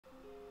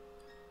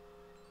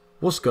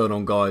What's going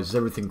on, guys? It's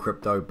Everything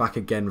Crypto back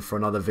again for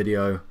another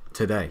video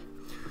today.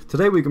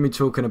 Today we're going to be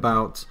talking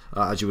about,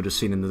 as you would have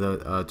seen in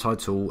the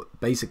title,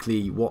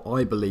 basically what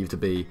I believe to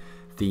be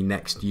the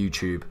next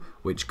YouTube,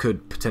 which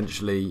could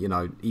potentially,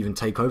 even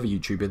take over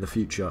YouTube in the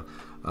future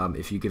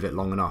if you give it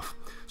long enough.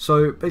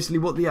 So basically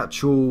what the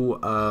actual,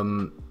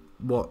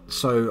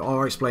 so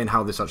I'll explain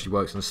how this actually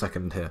works in a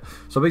second here.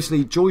 So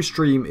basically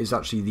JoyStream is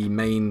actually the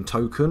main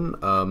token,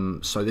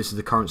 so this is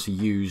the currency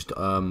used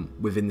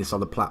within this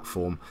other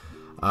platform.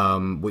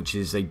 Which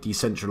is a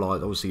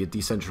decentralized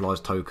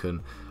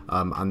token,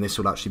 and this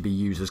will actually be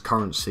used as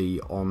currency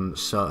on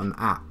certain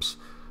apps.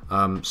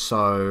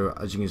 So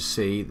as you can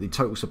see, the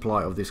total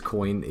supply of this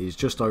coin is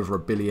just over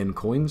 1 billion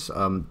coins.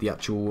 The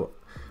actual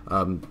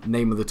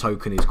name of the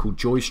token is called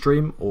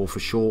JoyStream, or for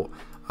short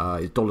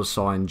is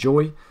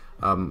 $Joy.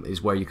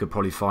 Is where you could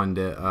probably find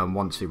it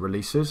once it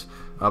releases.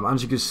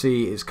 As you can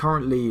see, it's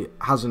currently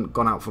hasn't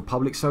gone out for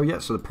public sale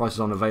yet, so the prices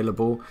aren't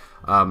available,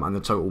 and the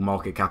total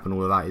market cap and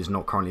all of that is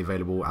not currently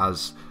available,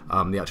 as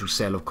the actual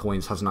sale of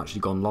coins hasn't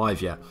actually gone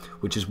live yet,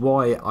 which is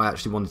why I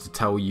actually wanted to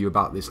tell you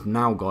about this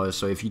now, guys.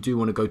 So if you do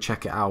want to go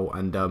check it out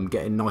and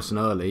get in nice and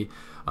early,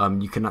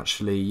 you can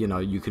actually,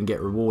 you can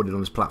get rewarded on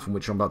this platform,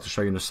 which I'm about to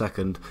show you in a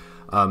second,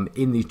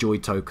 in these Joy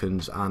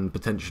tokens, and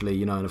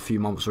potentially, in a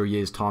few months or a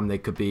year's time, they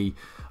could be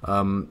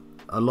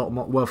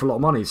worth a lot of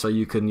money, so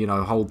you can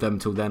hold them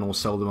till then or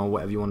sell them or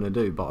whatever you want to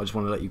do. But I just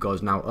want to let you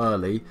guys know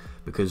early,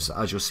 because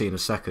as you'll see in a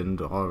second,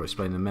 I'll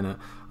explain in a minute,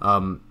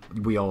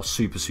 we are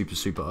super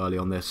early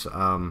on this,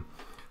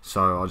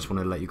 so I just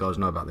want to let you guys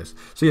know about this.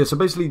 So yeah, so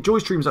basically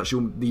JoyStream is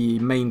actually the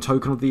main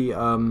token of the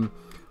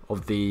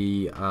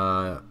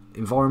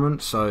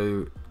environment.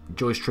 So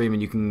JoyStream,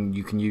 and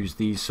you can use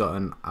these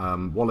certain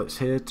wallets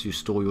here to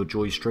store your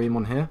JoyStream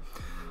on here.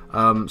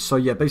 So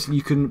yeah, basically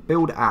you can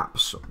build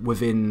apps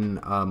within,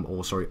 on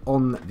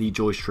the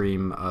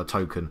JoyStream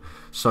token.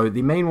 So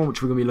the main one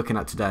which we're going to be looking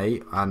at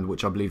today, and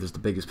which I believe is the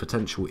biggest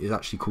potential, is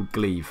actually called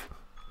gleev.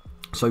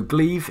 So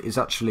gleev is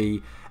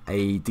actually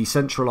a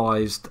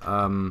decentralized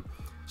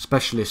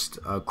specialist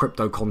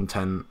crypto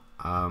content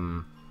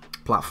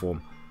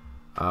platform,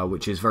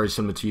 which is very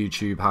similar to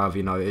YouTube.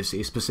 However, it's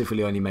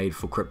specifically only made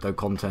for crypto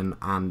content,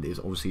 and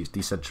it's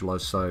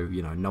decentralized, so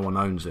no one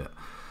owns it.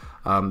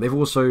 They've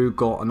also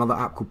got another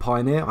app called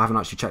Pioneer. I haven't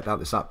actually checked out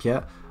this app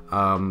yet,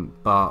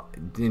 but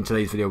in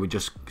today's video we're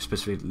just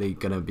specifically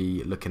going to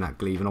be looking at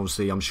gleev, and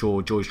obviously I'm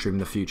sure JoyStream in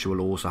the future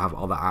will also have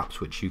other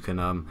apps which you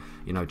can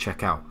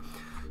check out.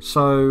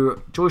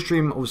 So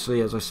JoyStream,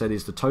 obviously, as I said,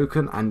 is the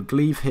token, and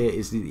gleev here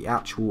is the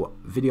actual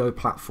video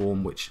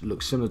platform which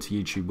looks similar to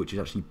YouTube, which is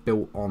actually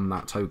built on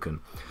that token.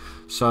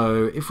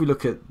 So if we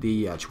look at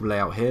the actual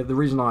layout here, the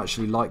reason I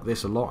actually like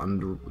this a lot,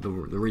 and the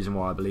reason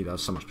why I believe it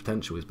has so much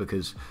potential, is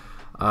because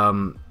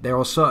there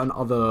are certain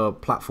other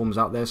platforms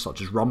out there,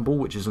 such as Rumble,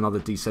 which is another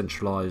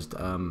decentralized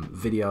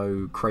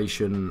video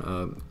creation,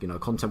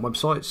 content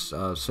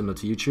websites similar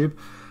to YouTube.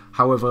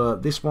 However,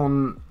 this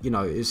one,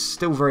 is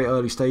still very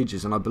early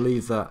stages, and I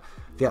believe that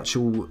the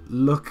actual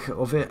look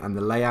of it and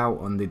the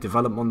layout and the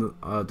development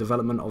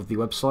of the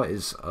website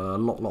is a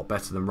lot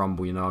better than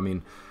Rumble.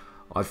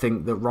 I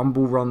think that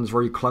Rumble runs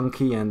very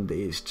clunky and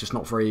it's just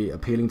not very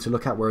appealing to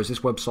look at, whereas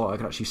this website, I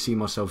can actually see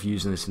myself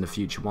using this in the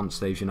future once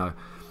they've,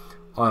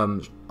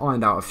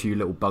 ironed out a few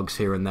little bugs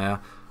here and there.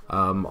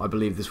 I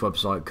believe this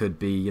website could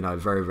be,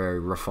 very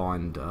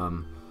refined.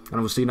 And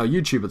obviously,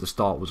 YouTube at the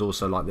start was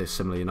also like this,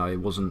 similar.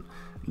 It wasn't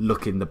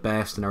looking the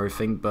best and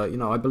everything, but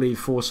I believe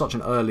for such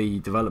an early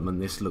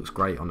development, this looks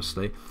great,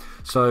 honestly.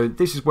 So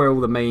this is where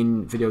all the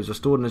main videos are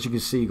stored, and as you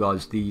can see,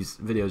 guys, these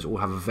videos all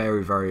have a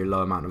very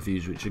low amount of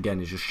views, which again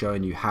is just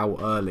showing you how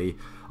early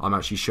I'm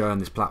actually showing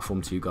this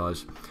platform to you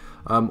guys.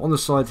 On the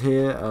side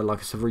here, like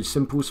I said, very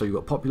simple. So you've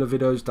got popular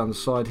videos down the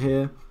side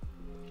here,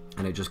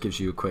 and it just gives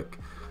you a quick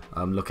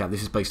look at.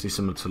 This is basically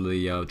similar to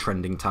the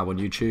trending tab on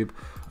YouTube.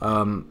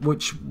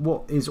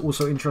 What is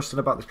also interesting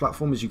about this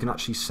platform is you can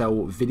actually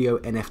sell video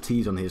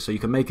NFTs on here. So you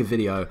can make a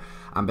video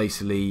and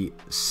basically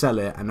sell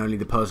it, and only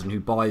the person who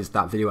buys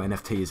that video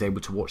NFT is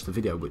able to watch the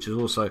video, which is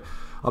also,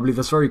 I believe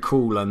that's very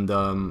cool, and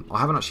I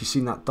haven't actually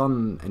seen that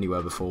done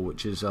anywhere before,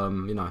 which is,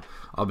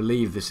 I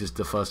believe this is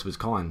the first of its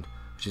kind,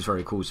 which is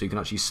very cool. So you can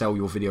actually sell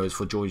your videos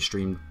for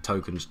JoyStream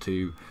tokens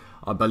to,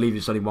 I believe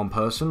it's only one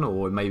person,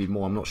 or maybe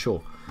more, I'm not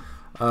sure.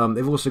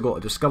 They've also got a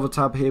Discover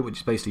tab here, which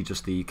is basically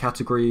just the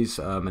categories,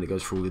 and it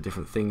goes through all the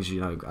different things.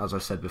 As I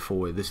said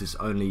before, this is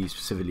only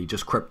specifically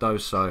just crypto,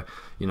 so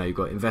you've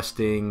got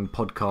investing,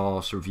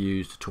 podcasts,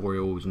 reviews,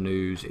 tutorials,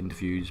 news,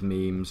 interviews,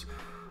 memes,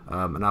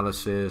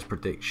 analysis,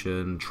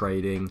 prediction,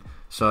 trading.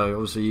 So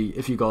obviously,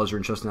 if you guys are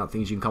interested in that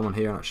things, you can come on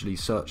here and actually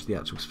search the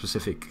actual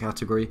specific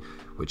category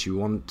which you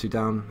want to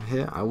down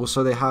here.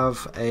 Also, they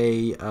have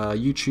a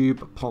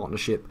YouTube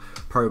partnership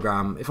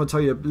program. If I tell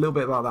you a little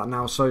bit about that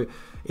now, so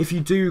if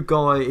you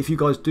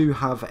guys do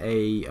have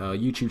a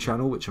YouTube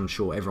channel, which I'm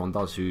sure everyone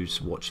does who's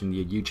watching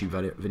the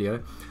YouTube video,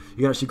 you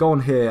can actually go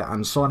on here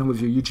and sign in with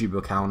your YouTube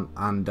account,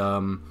 and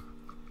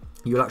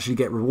you'll actually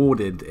get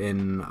rewarded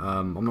in,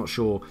 I'm not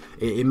sure,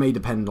 it may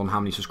depend on how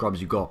many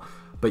subscribers you've got,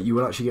 but you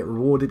will actually get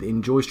rewarded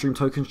in JoyStream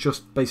tokens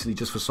basically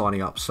just for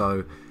signing up.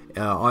 So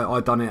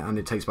I done it, and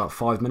it takes about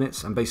 5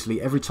 minutes, and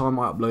basically every time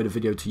I upload a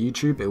video to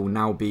YouTube, it will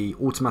now be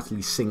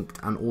automatically synced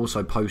and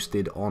also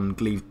posted on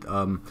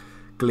gleev.xyz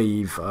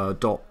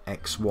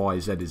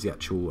is the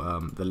actual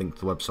the link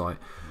to the website.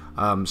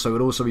 So it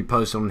will also be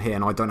posted on here,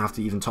 and I don't have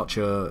to even touch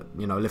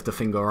lift a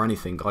finger or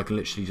anything. I can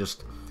literally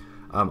just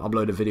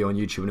upload a video on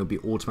YouTube and it'll be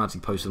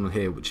automatically posted on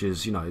here, which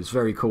is it's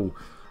very cool.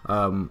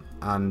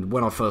 And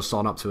when I first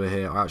signed up to it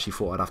here, I actually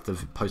thought I'd have to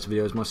post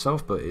videos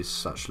myself, but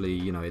it's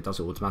actually it does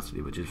it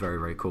automatically, which is very,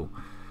 very cool.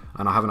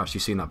 And I haven't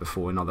actually seen that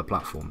before in other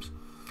platforms.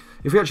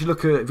 If we actually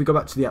if we go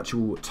back to the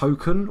actual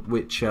token,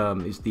 which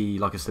is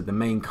like I said, the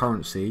main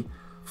currency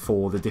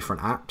for the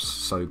different apps.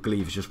 So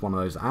Gleev is just one of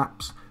those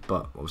apps,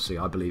 but obviously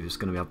I believe it's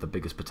going to have the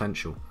biggest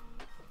potential.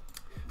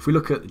 If we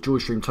look at the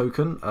JoyStream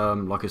token,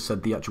 like I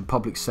said, the actual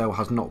public sale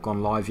has not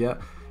gone live yet.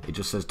 It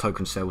just says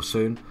token sale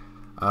soon.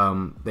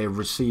 They've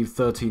received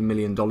 $13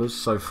 million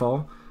so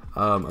far,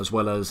 as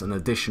well as an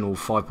additional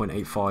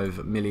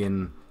 $5.85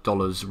 million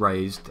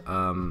raised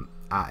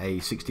at a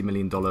 $60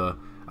 million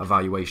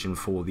evaluation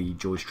for the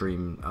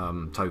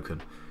JoyStream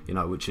token.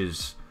 Which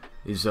is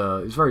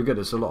very good.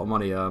 It's a lot of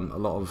money, a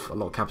lot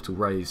of capital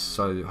raised.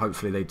 So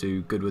hopefully they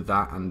do good with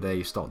that and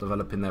they start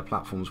developing their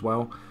platforms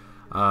well.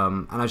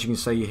 And as you can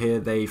see here,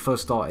 they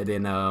first started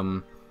in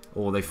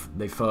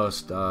they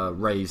first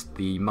raised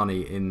the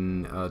money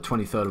in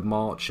 23rd of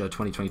March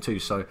 2022.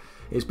 So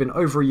it's been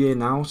over a year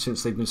now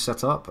since they've been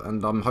set up,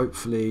 and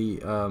hopefully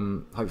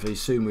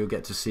soon we'll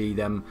get to see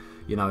them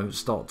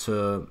start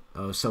to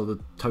sell the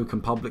token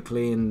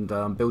publicly and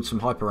build some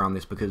hype around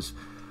this, because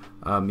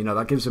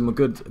that gives them a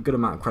good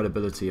amount of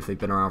credibility if they've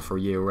been around for a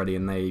year already,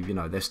 and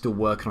they're still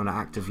working on it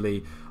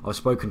actively. I've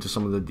spoken to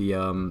some of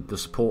the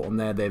support on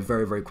there. They're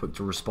very, very quick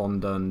to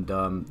respond, and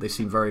they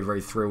seem very,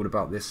 very thrilled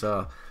about this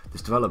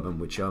development,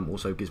 which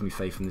also gives me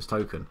faith in this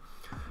token.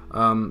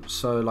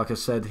 So like I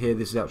said here,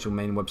 this is the actual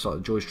main website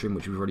of JoyStream,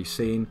 which we've already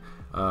seen.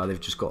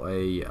 They've just got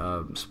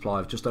a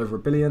supply of just over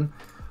 $1 billion.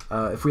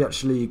 If we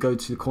actually go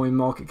to the coin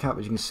market cap,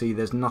 as you can see,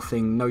 there's no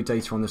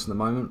data on this at the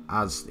moment,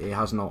 as it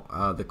has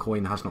not, the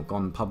coin has not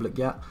gone public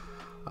yet.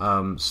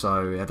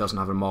 So it doesn't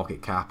have a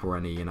market cap or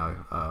any,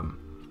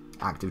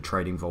 active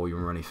trading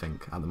volume or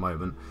anything at the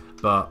moment.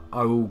 But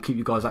I will keep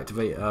you guys I'll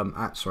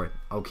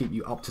keep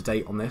you up to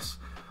date on this.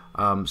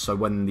 So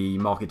when the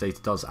market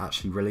data does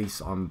actually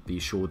release, I'll be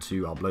sure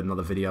to upload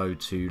another video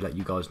to let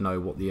you guys know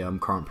what the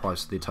current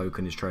price of the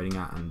token is trading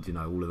at, and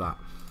all of that.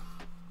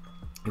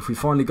 If we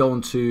finally go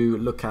on to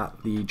look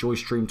at the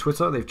JoyStream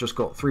Twitter, they've just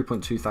got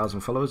 3.2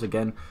 thousand followers.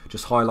 Again,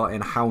 just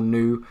highlighting how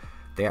new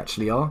they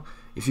actually are.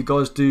 If you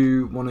guys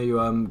do want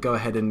to go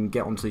ahead and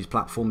get onto these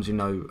platforms,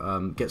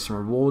 get some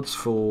rewards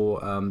for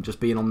just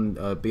being on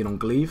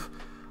Gleev,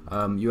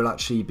 you'll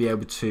actually be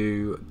able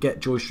to get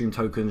JoyStream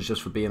tokens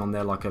just for being on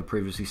there, like I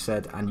previously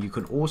said. And you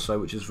can also,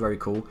 which is very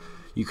cool,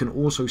 you can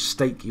also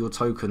stake your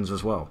tokens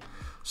as well.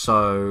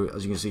 So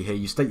as you can see here,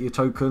 you stake your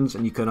tokens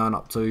and you can earn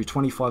up to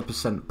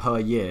 25% per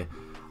year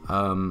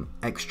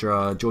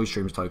extra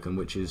JoyStream token,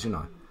 which is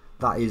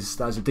that is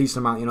a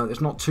decent amount.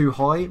 It's not too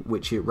high,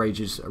 which it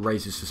raises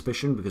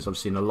suspicion, because I've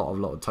seen a lot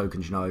of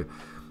tokens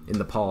in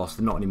the past,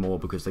 not anymore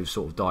because they've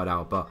sort of died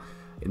out, but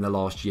in the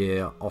last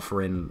year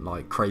offering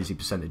like crazy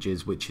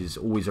percentages, which is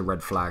always a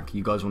red flag.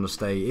 You guys want to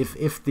stay,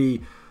 if the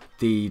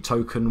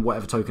token,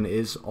 whatever token it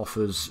is,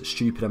 offers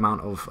stupid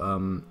amount of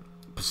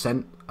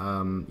percent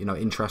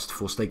interest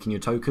for staking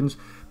your tokens,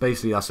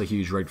 basically that's a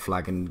huge red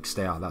flag, and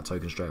stay out of that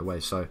token straight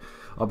away. So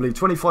I believe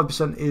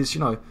 25% is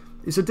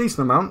it's a decent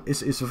amount.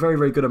 It's a very,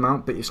 very good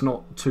amount, but it's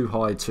not too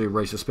high to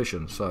raise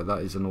suspicion. So that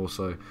is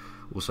also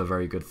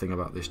very good thing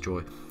about this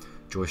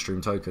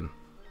JoyStream token.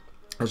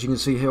 As you can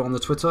see here on the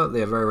Twitter,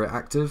 they are very, very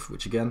active,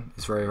 which again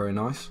is very, very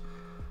nice.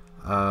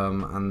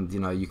 And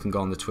you can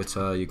go on the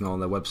Twitter, you can go on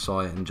their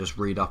website and just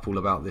read up all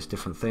about this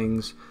different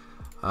things.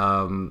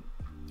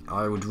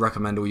 I would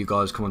recommend all you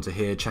guys come onto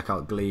here, check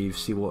out Gleev,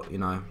 see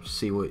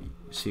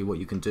what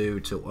you can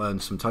do to earn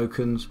some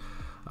tokens.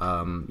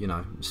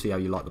 See how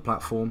you like the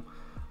platform.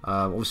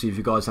 Obviously, if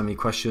you guys have any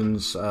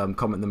questions,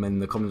 comment them in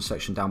the comment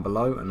section down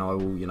below, and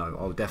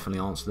I'll definitely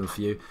answer them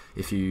for you.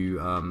 If you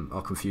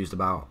are confused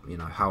about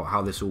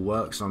how this all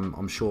works,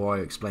 I'm sure I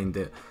explained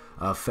it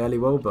fairly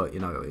well. But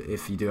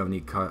if you do have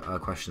any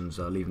questions,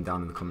 leave them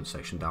down in the comment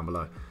section down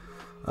below.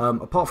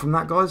 Apart from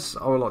that, guys,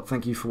 I would like to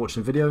thank you for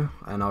watching the video,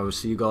 and I will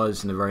see you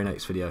guys in the very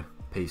next video.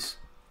 Peace.